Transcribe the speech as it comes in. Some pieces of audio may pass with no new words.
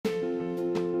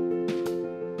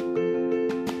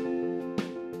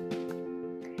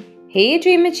Hey,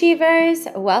 Dream Achievers!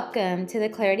 Welcome to the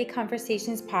Clarity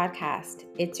Conversations podcast.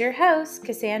 It's your host,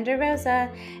 Cassandra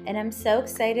Rosa, and I'm so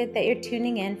excited that you're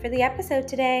tuning in for the episode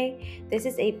today. This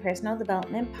is a personal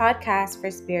development podcast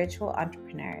for spiritual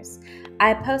entrepreneurs.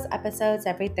 I post episodes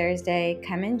every Thursday.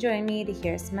 Come and join me to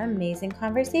hear some amazing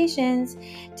conversations.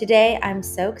 Today, I'm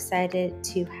so excited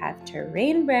to have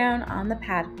Terrain Brown on the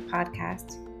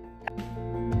podcast.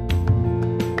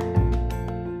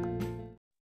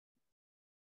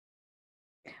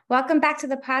 Welcome back to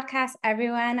the podcast,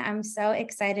 everyone. I'm so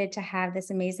excited to have this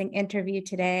amazing interview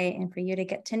today and for you to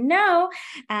get to know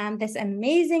this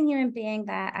amazing human being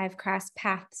that I've crossed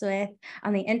paths with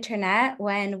on the internet.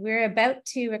 When we're about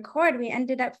to record, we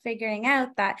ended up figuring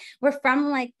out that we're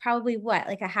from probably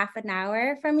a half an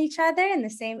hour from each other in the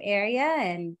same area,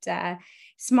 and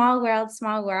small world,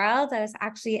 small world. I was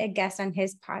actually a guest on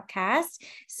his podcast.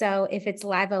 So if it's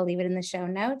live, I'll leave it in the show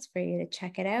notes for you to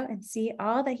check it out and see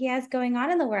all that he has going on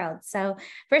in the world. So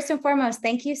first and foremost,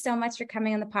 thank you so much for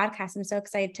coming on the podcast. I'm so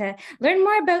excited to learn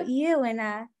more about you and,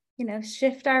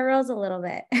 shift our roles a little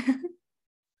bit.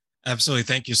 Absolutely.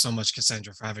 Thank you so much,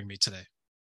 Cassandra, for having me today.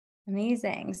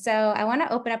 Amazing. So I want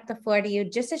to open up the floor to you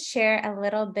just to share a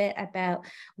little bit about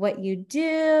what you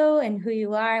do and who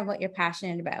you are and what you're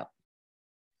passionate about.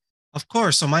 Of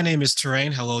course. So my name is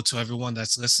Terrain. Hello to everyone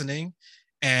that's listening.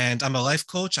 And I'm a life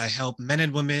coach. I help men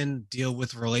and women deal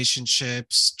with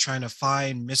relationships, trying to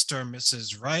find Mr. or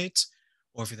Mrs. Right.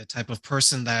 Or if you're the type of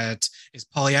person that is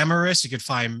polyamorous, you could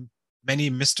find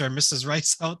many Mr. and Mrs.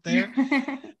 Rights out there.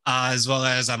 As well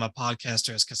as I'm a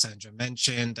podcaster, as Cassandra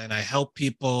mentioned, and I help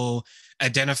people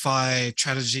identify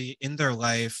tragedy in their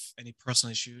life, any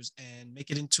personal issues, and make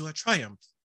it into a triumph.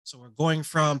 So we're going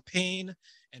from pain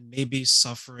and maybe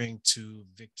suffering to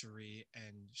victory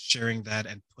and sharing that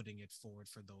and putting it forward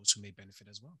for those who may benefit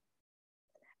as well.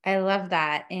 I love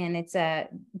that. And it's a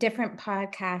different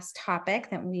podcast topic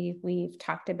that we've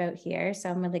talked about here. So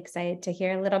I'm really excited to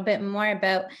hear a little bit more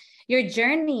about your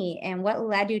journey and what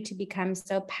led you to become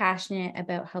so passionate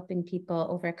about helping people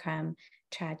overcome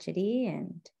tragedy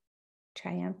and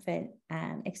triumphant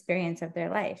experience of their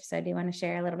life. So do you want to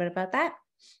share a little bit about that?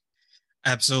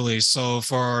 Absolutely. So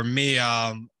for me,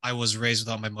 I was raised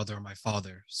without my mother and my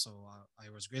father. So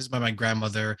I was raised by my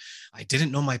grandmother. I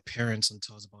didn't know my parents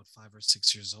until I was about 5 or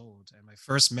 6 years old. And my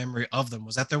first memory of them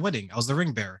was at their wedding. I was the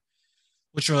ring bearer,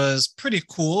 which was pretty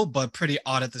cool, but pretty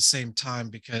odd at the same time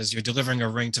because you're delivering a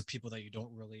ring to people that you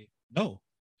don't really know.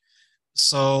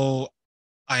 So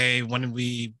when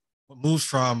we moved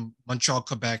from Montreal,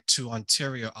 Quebec to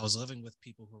Ontario, I was living with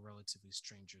people who were relatively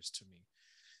strangers to me.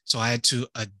 So I had to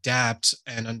adapt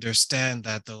and understand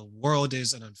that the world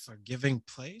is an unforgiving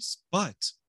place,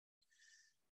 but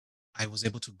I was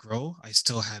able to grow. I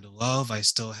still had love. I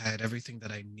still had everything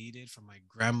that I needed from my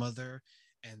grandmother.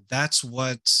 And that's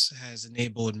what has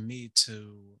enabled me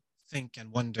to think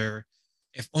and wonder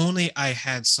if only I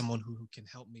had someone who can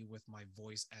help me with my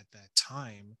voice at that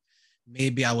time,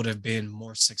 maybe I would have been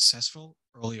more successful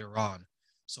earlier on.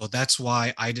 So that's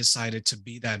why I decided to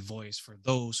be that voice for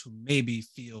those who maybe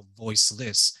feel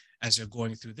voiceless as they're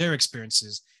going through their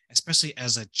experiences, especially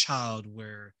as a child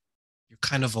where you're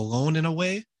kind of alone in a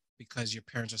way because your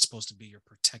parents are supposed to be your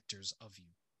protectors of you.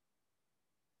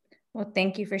 Well,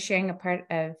 thank you for sharing a part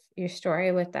of your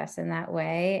story with us in that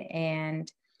way. And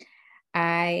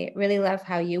I really love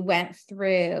how you went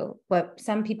through what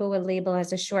some people would label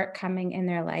as a shortcoming in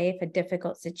their life, a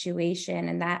difficult situation.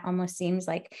 And that almost seems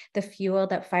like the fuel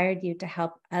that fired you to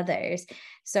help others.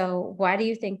 So why do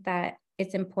you think that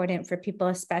it's important for people,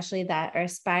 especially that are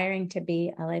aspiring to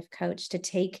be a life coach, to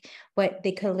take what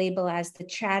they could label as the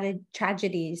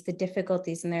tragedies, the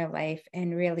difficulties in their life,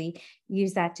 and really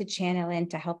use that to channel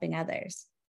into helping others?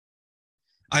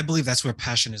 I believe that's where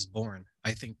passion is born.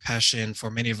 I think passion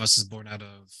for many of us is born out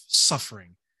of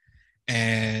suffering,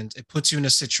 and it puts you in a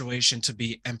situation to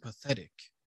be empathetic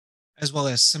as well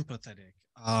as sympathetic.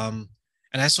 And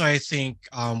that's why I think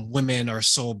women are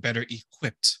so better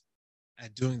equipped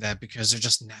at doing that because they're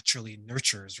just naturally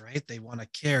nurturers, right? They want to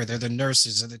care. They're the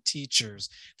nurses, they're the teachers,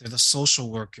 they're the social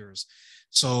workers.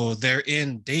 So they're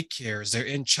in daycares, they're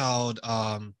in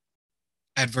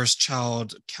adverse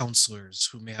child counselors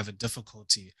who may have a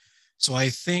difficulty. So I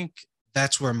think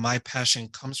that's where my passion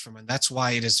comes from. And that's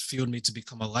why it has fueled me to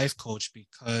become a life coach,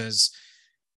 because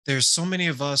there's so many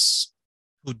of us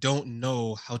who don't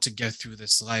know how to get through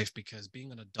this life because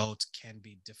being an adult can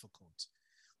be difficult.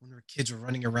 When we're kids, we're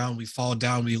running around, we fall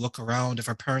down, we look around. If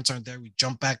our parents aren't there, we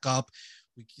jump back up,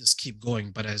 we just keep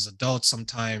going. But as adults,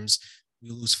 sometimes we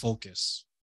lose focus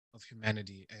of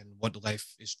humanity and what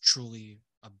life is truly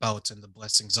about and the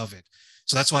blessings of it.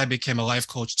 So that's why I became a life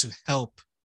coach to help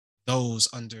those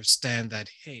understand that,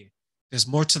 hey, there's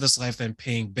more to this life than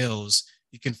paying bills.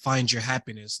 You can find your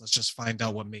happiness. Let's just find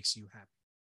out what makes you happy.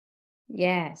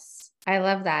 Yes, I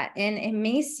love that. And it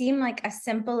may seem like a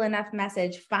simple enough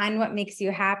message, find what makes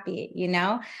you happy,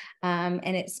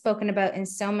 and it's spoken about in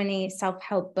so many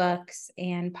self-help books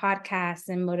and podcasts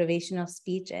and motivational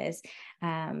speeches.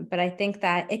 But I think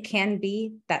that it can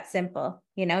be that simple,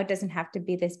 it doesn't have to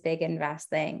be this big and vast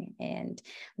thing. And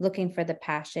looking for the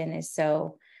passion is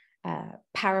so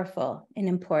powerful and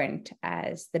important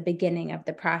as the beginning of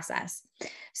the process.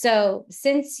 So,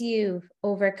 since you've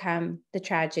overcome the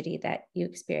tragedy that you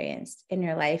experienced in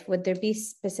your life, would there be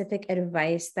specific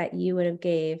advice that you would have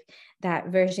gave that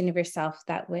version of yourself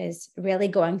that was really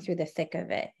going through the thick of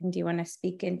it? And do you want to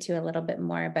speak into a little bit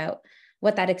more about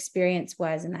what that experience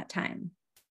was in that time?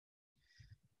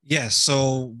 Yeah.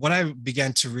 So what I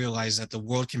began to realize that the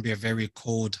world can be a very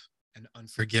cold and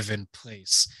unforgiving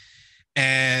place.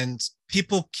 And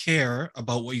people care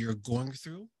about what you're going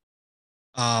through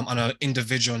on an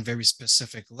individual and very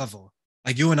specific level.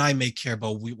 Like you and I may care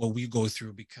about what we go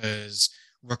through because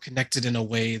we're connected in a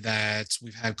way that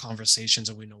we've had conversations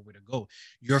and we know where to go.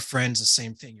 Your friends, the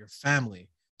same thing. Your family,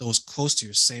 those close to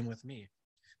you, same with me.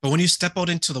 But when you step out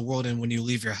into the world and when you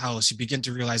leave your house, you begin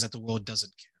to realize that the world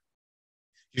doesn't care.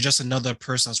 You're just another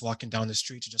person that's walking down the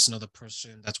street. You're just another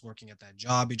person that's working at that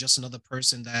job. You're just another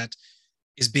person that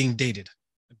is being dated,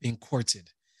 being courted.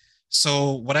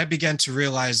 So what I began to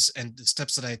realize and the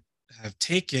steps that I have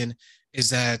taken is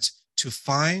that to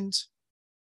find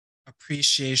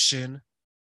appreciation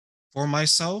for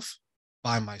myself,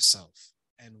 by myself,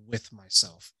 and with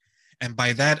myself. And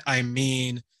by that, I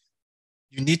mean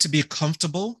you need to be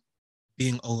comfortable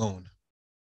being alone.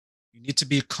 You need to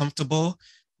be comfortable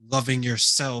loving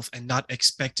yourself and not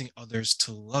expecting others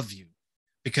to love you.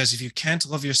 Because if you can't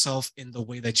love yourself in the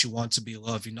way that you want to be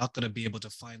loved, you're not going to be able to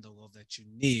find the love that you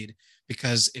need.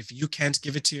 Because if you can't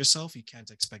give it to yourself, you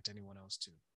can't expect anyone else to.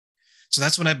 So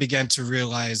that's when I began to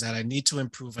realize that I need to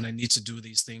improve and I need to do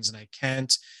these things. And I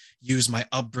can't use my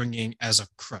upbringing as a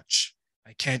crutch.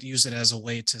 I can't use it as a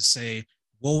way to say,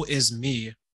 woe is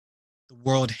me. The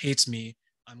world hates me.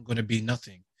 I'm going to be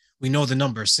nothing. We know the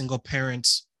number. Single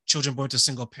parents, children born to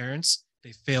single parents,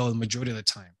 they fail the majority of the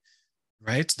time,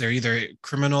 right? They're either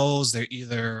criminals, they're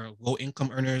either low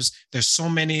income earners. There's so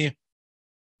many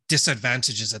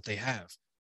disadvantages that they have.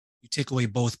 You take away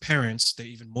both parents, they're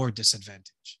even more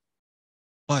disadvantaged.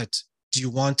 But do you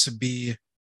want to be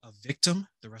a victim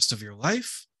the rest of your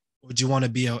life? Or do you want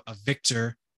to be a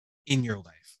victor in your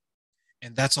life?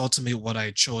 And that's ultimately what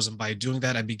I chose. And by doing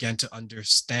that, I began to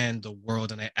understand the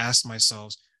world. And I asked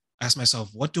myself,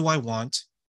 what do I want?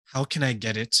 How can I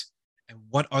get it? And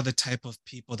what are the type of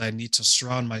people that I need to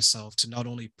surround myself to not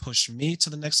only push me to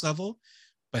the next level,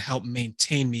 but help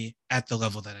maintain me at the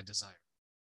level that I desire?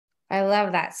 I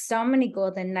love that. So many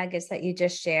golden nuggets that you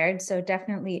just shared. So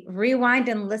definitely rewind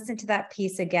and listen to that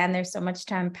piece again. There's so much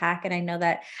to unpack. And I know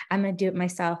that I'm going to do it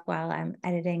myself while I'm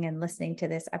editing and listening to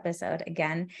this episode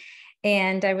again.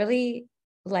 And I really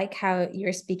like how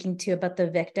you're speaking to about the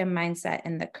victim mindset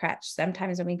and the crutch.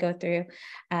 Sometimes when we go through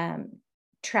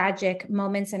tragic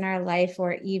moments in our life,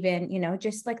 or even,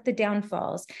 just like the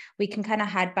downfalls, we can kind of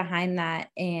hide behind that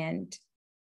and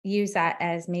use that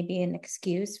as maybe an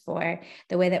excuse for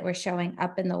the way that we're showing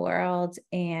up in the world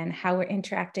and how we're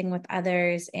interacting with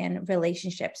others and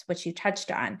relationships, which you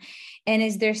touched on. And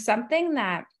is there something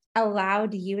that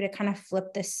allowed you to kind of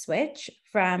flip the switch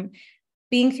from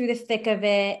being through the thick of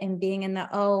it and being in the,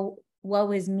 oh,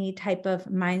 woe is me type of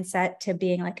mindset to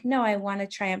being like, no, I want to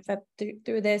triumph up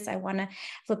through this. I want to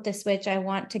flip the switch. I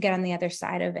want to get on the other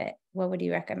side of it. What would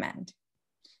you recommend?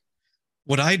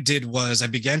 What I did was I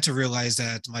began to realize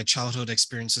that my childhood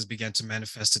experiences began to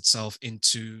manifest itself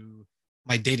into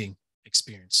my dating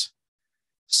experience.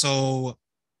 So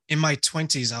in my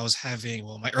 20s, I was having,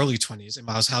 well, my early 20s,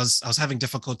 I was having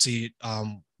difficulty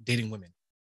dating women.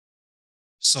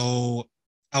 So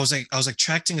I was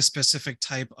attracting a specific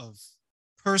type of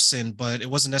person, but it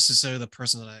wasn't necessarily the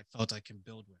person that I felt I can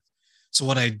build with. So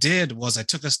what I did was I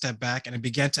took a step back and I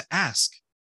began to ask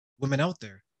women out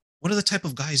there, what are the type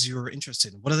of guys you're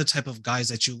interested in? What are the type of guys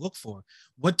that you look for?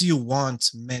 What do you want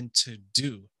men to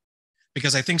do?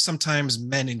 Because I think sometimes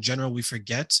men in general, we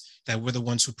forget that we're the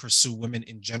ones who pursue women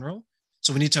in general.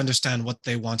 So we need to understand what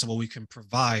they want and what we can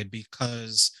provide,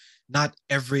 because not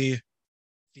every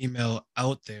female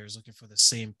out there is looking for the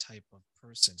same type of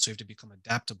person. So you have to become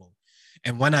adaptable.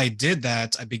 And when I did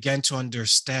that, I began to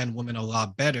understand women a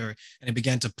lot better and I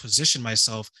began to position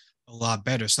myself a lot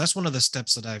better. So that's one of the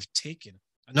steps that I've taken.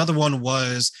 Another one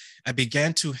was I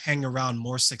began to hang around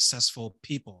more successful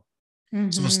people.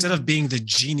 So instead of Mm-hmm. being the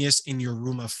genius in your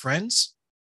room of friends,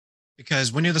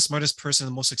 because when you're the smartest person,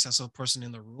 the most successful person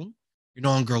in the room, you're no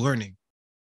longer learning.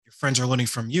 Your friends are learning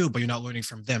from you, but you're not learning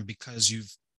from them because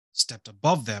you've stepped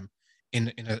above them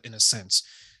in a sense.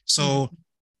 So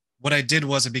what I did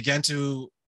was I began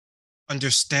to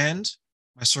understand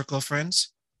my circle of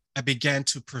friends. I began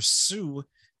to pursue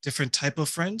different type of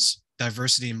friends,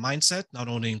 diversity in mindset, not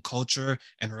only in culture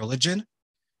and religion.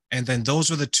 And then those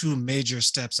were the two major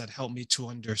steps that helped me to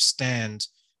understand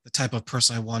the type of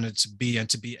person I wanted to be and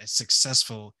to be as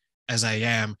successful as I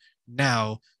am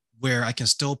now, where I can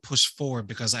still push forward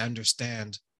because I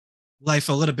understand life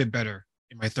a little bit better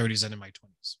in my 30s and in my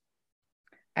 20s.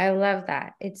 I love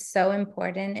that. It's so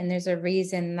important. And there's a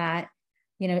reason that,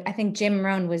 I think Jim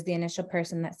Rohn was the initial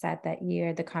person that said that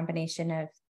you're the combination of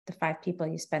the 5 people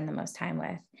you spend the most time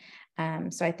with.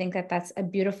 So I think that that's a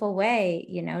beautiful way,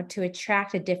 to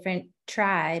attract a different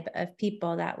tribe of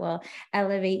people that will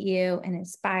elevate you and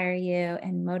inspire you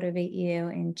and motivate you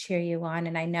and cheer you on.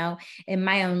 And I know in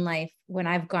my own life, when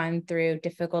I've gone through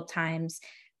difficult times,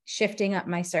 shifting up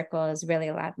my circle has really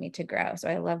allowed me to grow. So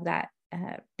I love that,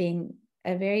 being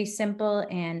a very simple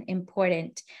and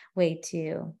important way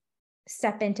to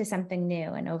step into something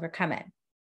new and overcome it.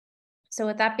 So,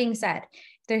 with that being said,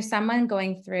 if there's someone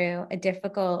going through a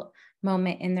difficult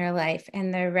moment in their life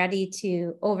and they're ready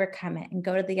to overcome it and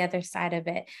go to the other side of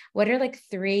it, what are like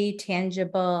 3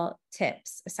 tangible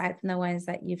tips, aside from the ones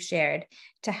that you've shared,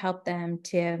 to help them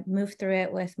to move through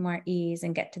it with more ease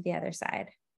and get to the other side?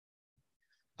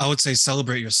 I would say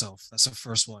celebrate yourself. That's the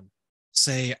first one.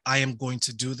 Say, I am going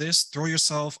to do this. Throw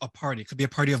yourself a party. It could be a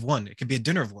party of one, it could be a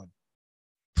dinner of one.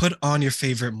 Put on your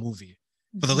favorite movie.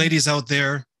 For the Mm-hmm. ladies out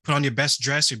there, put on your best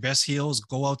dress, your best heels,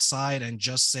 go outside and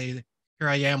just say, here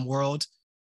I am, world.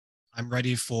 I'm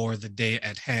ready for the day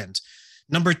at hand.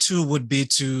 Number 2 would be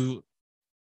to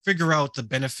figure out the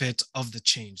benefit of the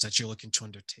change that you're looking to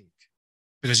undertake.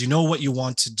 Because you know what you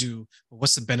want to do, but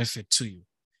what's the benefit to you?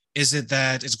 Is it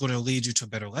that it's going to lead you to a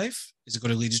better life? Is it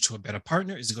going to lead you to a better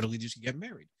partner? Is it going to lead you to get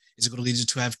married? Is it going to lead you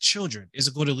to have children? Is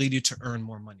it going to lead you to earn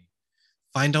more money?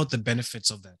 Find out the benefits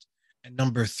of that. And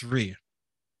number 3,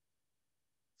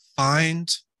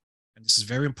 find, and this is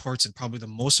very important, probably the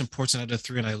most important out of the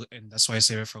 3, and that's why I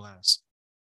save it for last.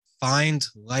 Find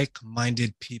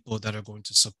like-minded people that are going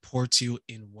to support you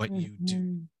in what you do.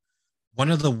 Mm-hmm.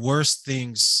 One of the worst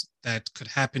things that could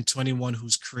happen to anyone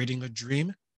who's creating a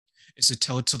dream is to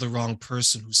tell it to the wrong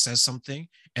person who says something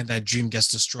and that dream gets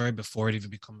destroyed before it even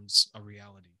becomes a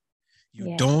reality. You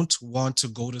Yeah. don't want to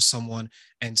go to someone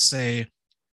and say,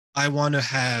 I want to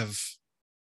have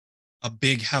a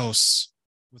big house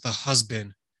with a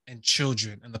husband and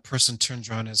children. And the person turns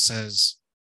around and says,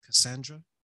 Cassandra,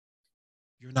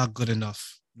 you're not good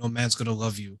enough. No man's going to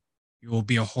love you. You will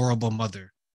be a horrible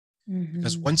mother.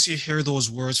 Because Mm-hmm. once you hear those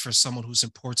words for someone who's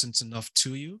important enough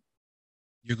to you,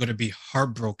 you're going to be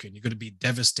heartbroken. You're going to be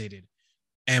devastated.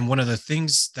 And one of the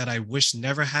things that I wish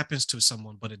never happens to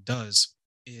someone, but it does,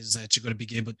 is that you're going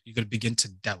to begin to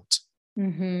doubt.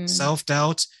 Mm-hmm.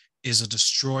 Self-doubt is a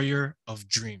destroyer of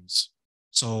dreams.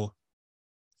 So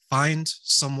find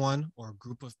someone or a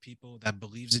group of people that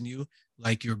believes in you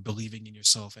like you're believing in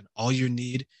yourself. And all you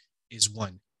need is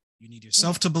one. You need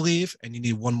yourself to believe, and you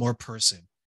need one more person.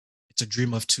 It's a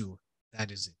dream of 2.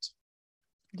 That is it.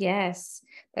 Yes,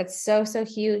 that's so, so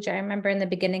huge. I remember in the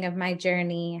beginning of my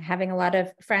journey, having a lot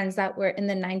of friends that were in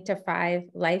the 9 to 5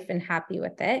 life and happy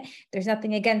with it. There's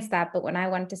nothing against that. But when I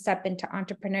wanted to step into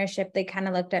entrepreneurship, they kind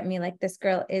of looked at me like, this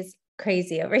girl is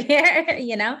crazy over here,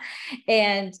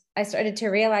 And I started to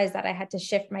realize that I had to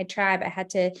shift my tribe. I had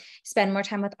to spend more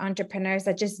time with entrepreneurs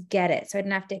that just get it. So I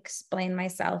didn't have to explain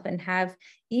myself and have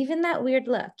even that weird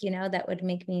look, that would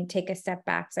make me take a step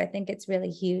back. So I think it's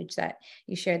really huge that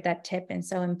you shared that tip, and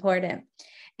so important.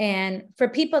 And for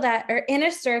people that are in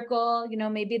a circle,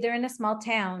 maybe they're in a small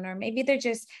town, or maybe they're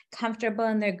just comfortable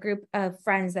in their group of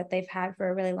friends that they've had for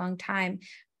a really long time,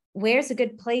 where's a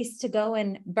good place to go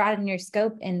and broaden your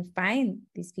scope and find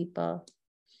these people?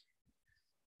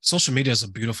 Social media is a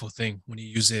beautiful thing when you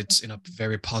use it in a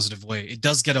very positive way. It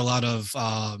does get a lot of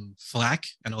flack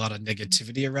and a lot of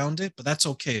negativity around it, but that's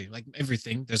okay. Like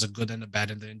everything, there's a good and a bad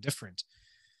and the indifferent.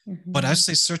 But I Mm-hmm.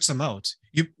 say search them out.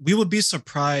 We would be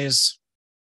surprised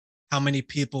how many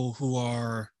people who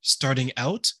are starting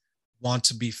out want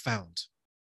to be found,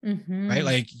 right? Mm-hmm.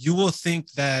 Like you will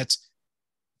think that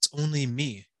it's only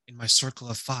me in my circle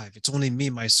of 5. It's only me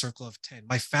in my circle of 10.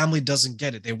 My family doesn't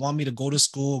get it. They want me to go to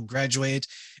school, graduate,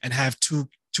 and have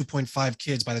 2.5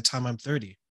 kids by the time I'm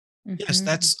 30. Yes, Mm-hmm.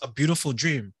 that's a beautiful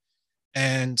dream.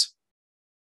 And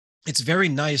it's very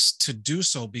nice to do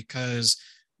so because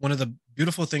one of the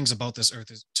beautiful things about this earth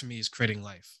is, to me, is creating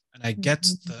life. And I get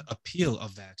the appeal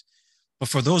of that. But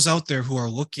for those out there who are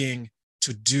looking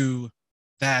to do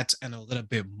that and a little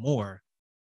bit more,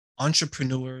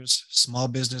 entrepreneurs, small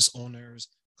business owners,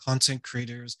 content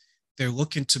creators, they're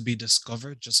looking to be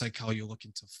discovered just like how you're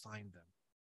looking to find them.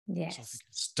 So if you Yes. can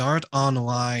start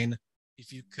online,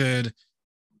 if you could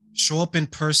show up in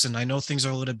person. I know things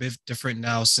are a little bit different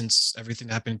now since everything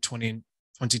happened in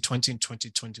 2020 and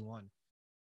 2021.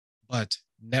 But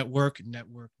network,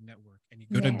 network, network. And you're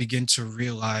going to Yes. begin to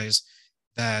realize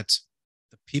that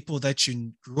the people that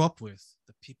you grew up with,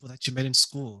 the people that you met in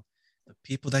school, the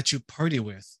people that you party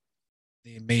with,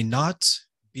 they may not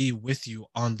be with you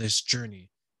on this journey.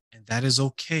 And that is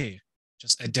okay.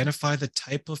 Just identify the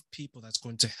type of people that's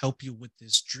going to help you with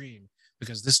this dream,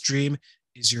 because this dream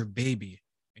is your baby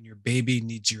and your baby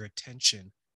needs your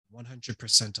attention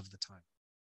 100% of the time.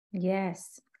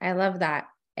 Yes, I love that.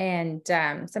 And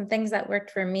some things that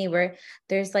worked for me were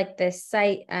there's like this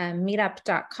site,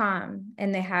 meetup.com,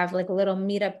 and they have like little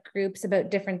meetup groups about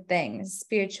different things,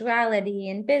 spirituality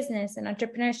and business and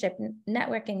entrepreneurship,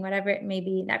 networking, whatever it may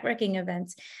be, networking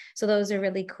events. So those are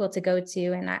really cool to go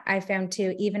to. And I found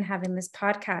too, even having this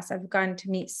podcast, I've gotten to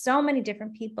meet so many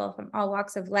different people from all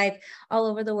walks of life, all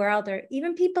over the world, or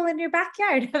even people in your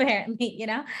backyard, apparently,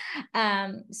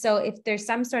 So if there's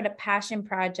some sort of passion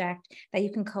project that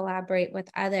you can collaborate with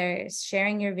others,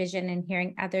 sharing your vision and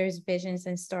hearing others' visions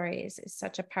and stories is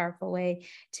such a powerful way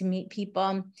to meet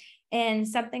people. And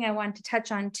something I want to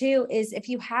touch on too is if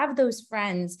you have those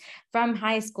friends from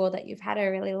high school that you've had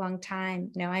a really long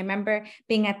time. I remember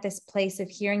being at this place of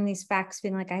hearing these facts,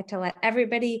 feeling like I had to let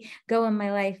everybody go in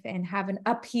my life and have an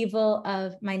upheaval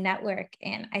of my network.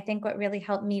 And I think what really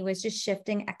helped me was just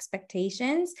shifting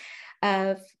expectations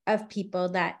of people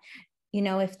that,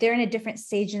 if they're in a different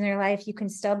stage in their life, you can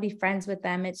still be friends with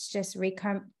them. It's just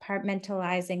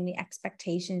recompartmentalizing the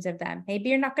expectations of them. Maybe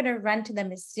you're not going to run to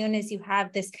them as soon as you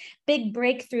have this big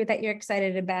breakthrough that you're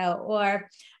excited about, or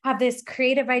have this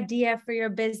creative idea for your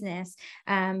business.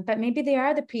 But maybe they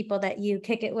are the people that you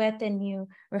kick it with and you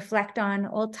reflect on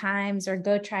old times or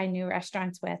go try new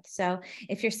restaurants with. So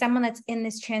if you're someone that's in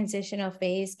this transitional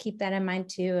phase, keep that in mind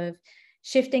too, of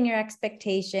shifting your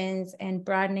expectations and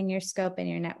broadening your scope and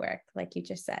your network, like you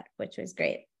just said, which was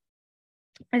great.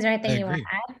 Is there I anything you want agree.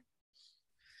 to add?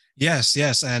 Yes,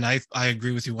 yes. And I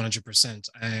agree with you 100%.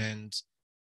 And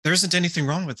there isn't anything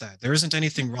wrong with that. There isn't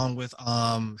anything wrong with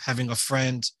having a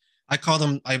friend. I call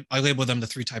them, I label them the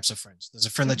three types of friends. There's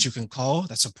a friend that you can call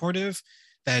that's supportive,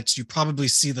 that you probably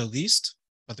see the least,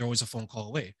 but they're always a phone call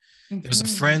away. There's a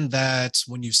Mm-hmm. friend that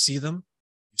when you see them,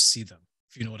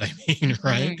 if you know what I mean,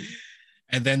 right? Mm-hmm.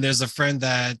 And then there's a friend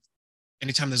that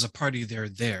anytime there's a party, they're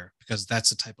there because that's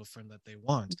the type of friend that they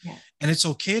want. Yeah. And it's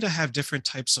okay to have different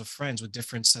types of friends with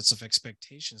different sets of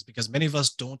expectations, because many of us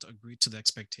don't agree to the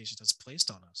expectations that's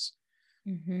placed on us.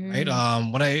 Right.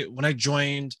 Mm-hmm. When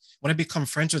I become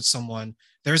friends with someone,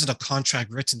 there isn't a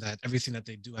contract written that everything that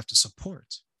they do have to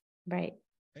support. Right.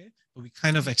 Right? But we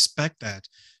kind of expect that.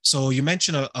 So you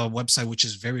mentioned a website which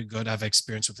is very good. I've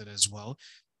experienced with it as well.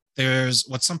 There's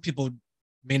what some people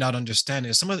may not understand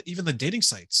is some of even the dating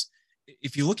sites.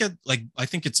 If you look at, like, I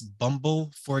think it's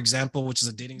Bumble, for example, which is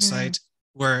a dating Mm-hmm. site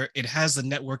where it has the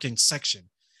networking section.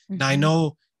 Now I Mm-hmm.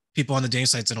 know people on the dating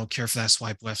sites, they don't care for that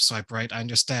swipe left, swipe right. I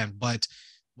understand. But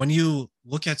when you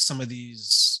look at some of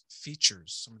these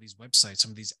features, some of these websites,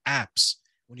 some of these apps,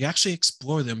 when you actually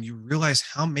explore them, you realize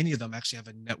how many of them actually have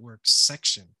a network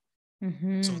section. So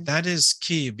Mm-hmm. that is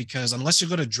key, because unless you're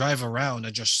going to drive around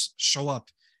and just show up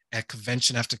at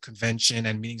convention after convention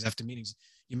and meetings after meetings,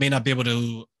 you may not be able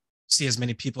to see as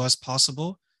many people as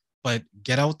possible. But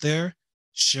get out there,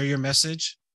 share your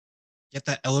message, get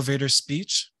that elevator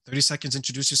speech, 30 seconds,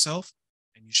 introduce yourself,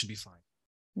 and you should be fine.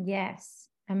 Yes.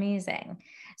 Amazing.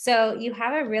 So you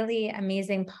have a really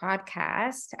amazing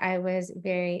podcast. I was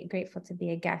very grateful to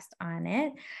be a guest on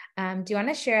it. Do you want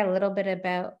to share a little bit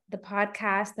about the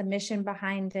podcast, the mission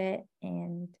behind it,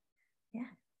 and yeah.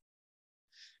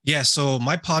 Yeah, so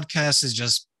my podcast is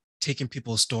just taking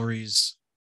people's stories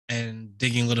and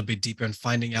digging a little bit deeper and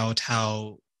finding out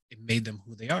how it made them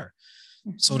who they are.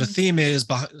 So the Mhm. theme is,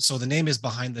 so the name is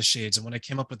Behind the Shades. And when I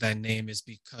came up with that name is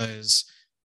because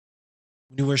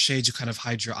when you wear shades, you kind of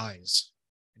hide your eyes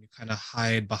and you kind of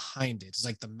hide behind it. It's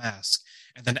like the mask.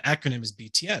 And then the acronym is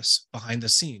BTS, behind the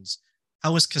scenes.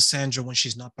 How is Cassandra when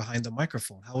she's not behind the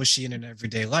microphone? How is she in an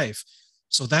everyday life?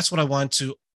 So that's what I want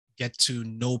to get to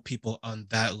know people on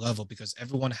that level, because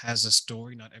everyone has a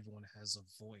story, not everyone has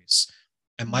a voice.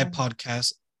 And my Yeah.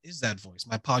 podcast is that voice.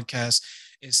 My podcast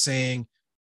is saying,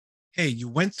 hey, you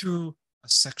went through a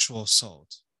sexual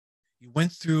assault. You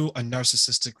went through a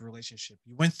narcissistic relationship.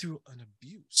 You went through an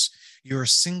abuse. You're a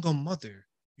single mother.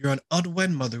 You're an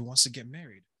unwed mother who wants to get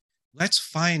married. Let's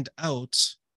find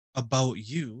out about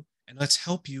you and let's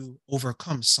help you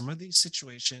overcome some of these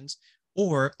situations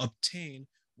or obtain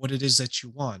what it is that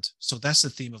you want. So that's the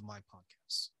theme of my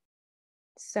podcast.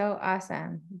 So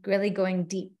awesome. Really going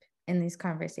deep in these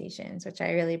conversations, which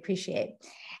I really appreciate.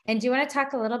 And do you want to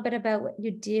talk a little bit about what you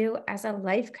do as a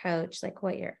life coach, like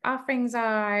what your offerings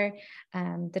are,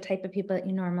 the type of people that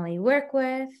you normally work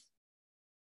with?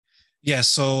 Yeah,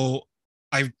 so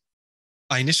I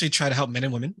I initially try to help men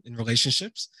and women in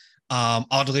relationships.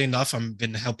 Oddly enough, I've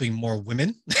been helping more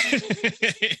women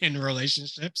in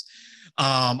relationships.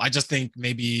 I just think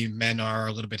maybe men are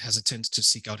a little bit hesitant to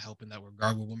seek out help in that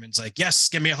regard. Where women's like, yes,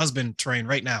 give me a husband train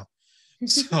right now.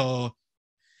 So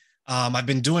I've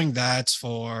been doing that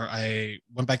for, I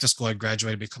went back to school, I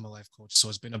graduated, become a life coach. So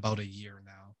it's been about a year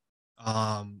now.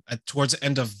 Towards the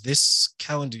end of this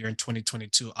calendar year in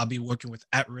 2022, I'll be working with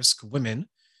at-risk women.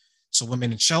 So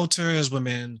women in shelters,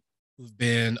 women who've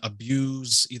been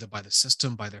abused either by the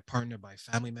system, by their partner, by a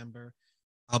family member.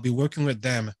 I'll be working with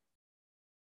them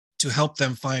to help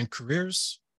them find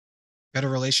careers, better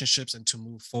relationships, and to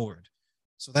move forward.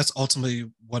 So that's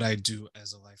ultimately what I do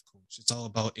as a life coach. It's all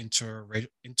about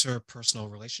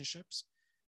interpersonal relationships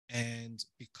and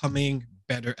becoming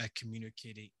better at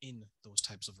communicating in those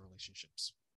types of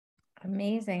relationships.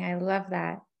 Amazing. I love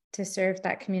that, to serve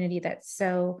that community that's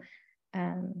so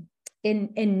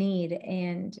in need,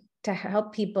 and to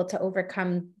help people to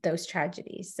overcome those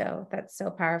tragedies. So that's so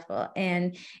powerful.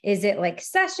 And is it like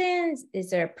sessions?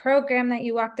 Is there a program that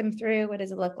you walk them through? What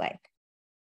does it look like?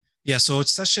 Yeah, so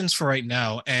it's sessions for right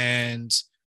now. And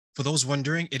for those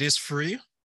wondering, it is free.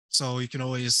 So you can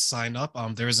always sign up.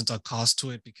 There isn't a cost to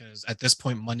it because at this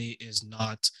point, money is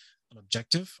not an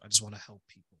objective. I just want to help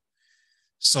people.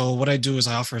 So what I do is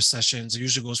I offer sessions. It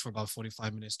usually goes for about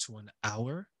 45 minutes to an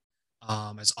hour,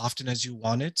 as often as you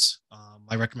want it.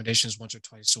 My recommendation is once or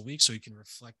twice a week so you can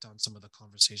reflect on some of the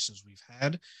conversations we've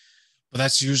had. But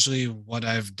that's usually what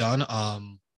I've done.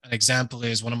 An example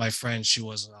is one of my friends, she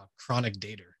was a chronic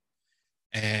dater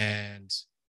and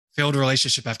failed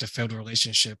relationship after failed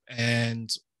relationship.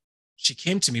 And she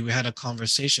came to me, we had a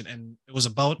conversation, and it was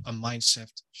about a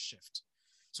mindset shift.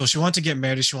 So she wanted to get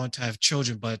married, she wanted to have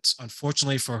children, but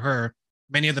unfortunately for her,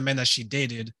 many of the men that she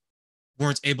dated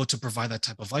weren't able to provide that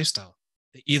type of lifestyle.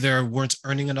 They either weren't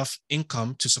earning enough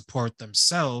income to support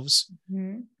themselves,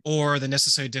 Mm-hmm. or they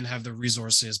necessarily didn't have the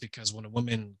resources because when a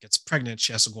woman gets pregnant,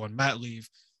 she has to go on mat leave.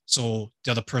 So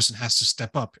the other person has to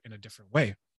step up in a different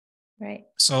way. Right.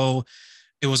 So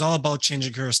it was all about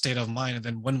changing her state of mind. And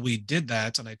then when we did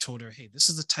that, and I told her, hey, this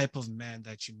is the type of man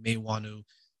that you may want to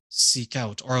seek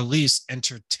out or at least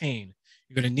entertain.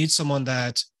 You're going to need someone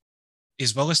that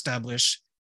is well established,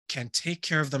 can take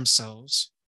care of themselves,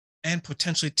 and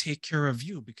potentially take care of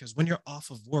you. Because when you're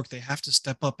off of work, they have to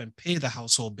step up and pay the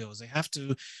household bills. They have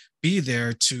to be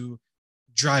there to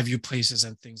drive you places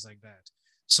and things like that.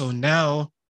 So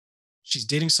now she's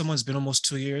dating someone, it's been almost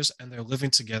 2 years, and they're living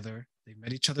together. They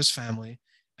met each other's family,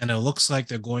 and it looks like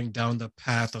they're going down the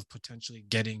path of potentially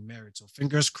getting married. So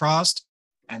fingers crossed.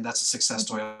 And that's a success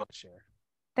story I'll share.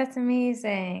 That's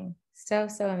amazing. So,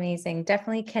 so amazing.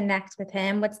 Definitely connect with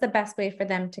him. What's the best way for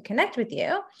them to connect with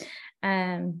you?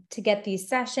 To get these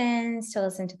sessions, to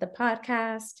listen to the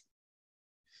podcast?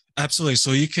 Absolutely.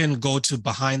 So you can go to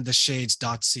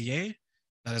behindtheshades.ca.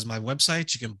 That is my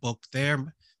website. You can book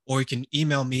there, or you can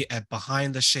email me at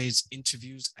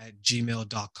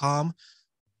behindtheshadesinterviews@gmail.com.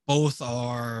 Both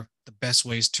are the best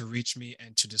ways to reach me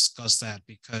and to discuss that,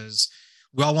 because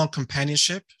we all want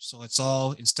companionship. So let's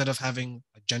all, instead of having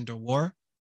a gender war,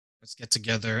 let's get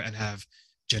together and have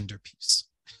gender peace.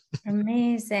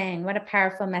 Amazing. What a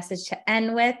powerful message to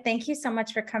end with. Thank you so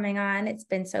much for coming on. It's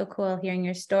been so cool hearing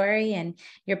your story and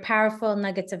your powerful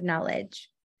nuggets of knowledge.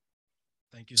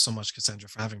 Thank you so much, Cassandra,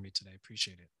 for having me today.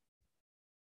 Appreciate it.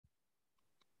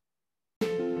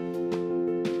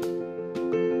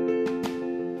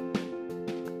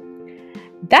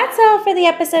 That's all for the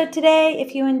episode today.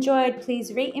 If you enjoyed,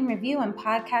 please rate and review on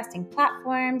podcasting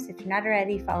platforms. If you're not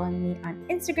already following me on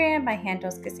Instagram, my handle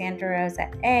is Cassandra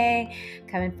Rosa A.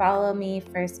 Come and follow me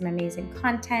for some amazing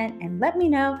content and let me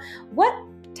know what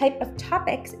type of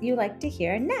topics you like to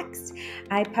hear next.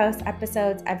 I post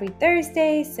episodes every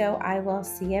Thursday, so I will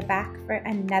see you back for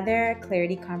another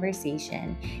clarity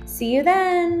conversation. See you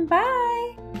then. Bye.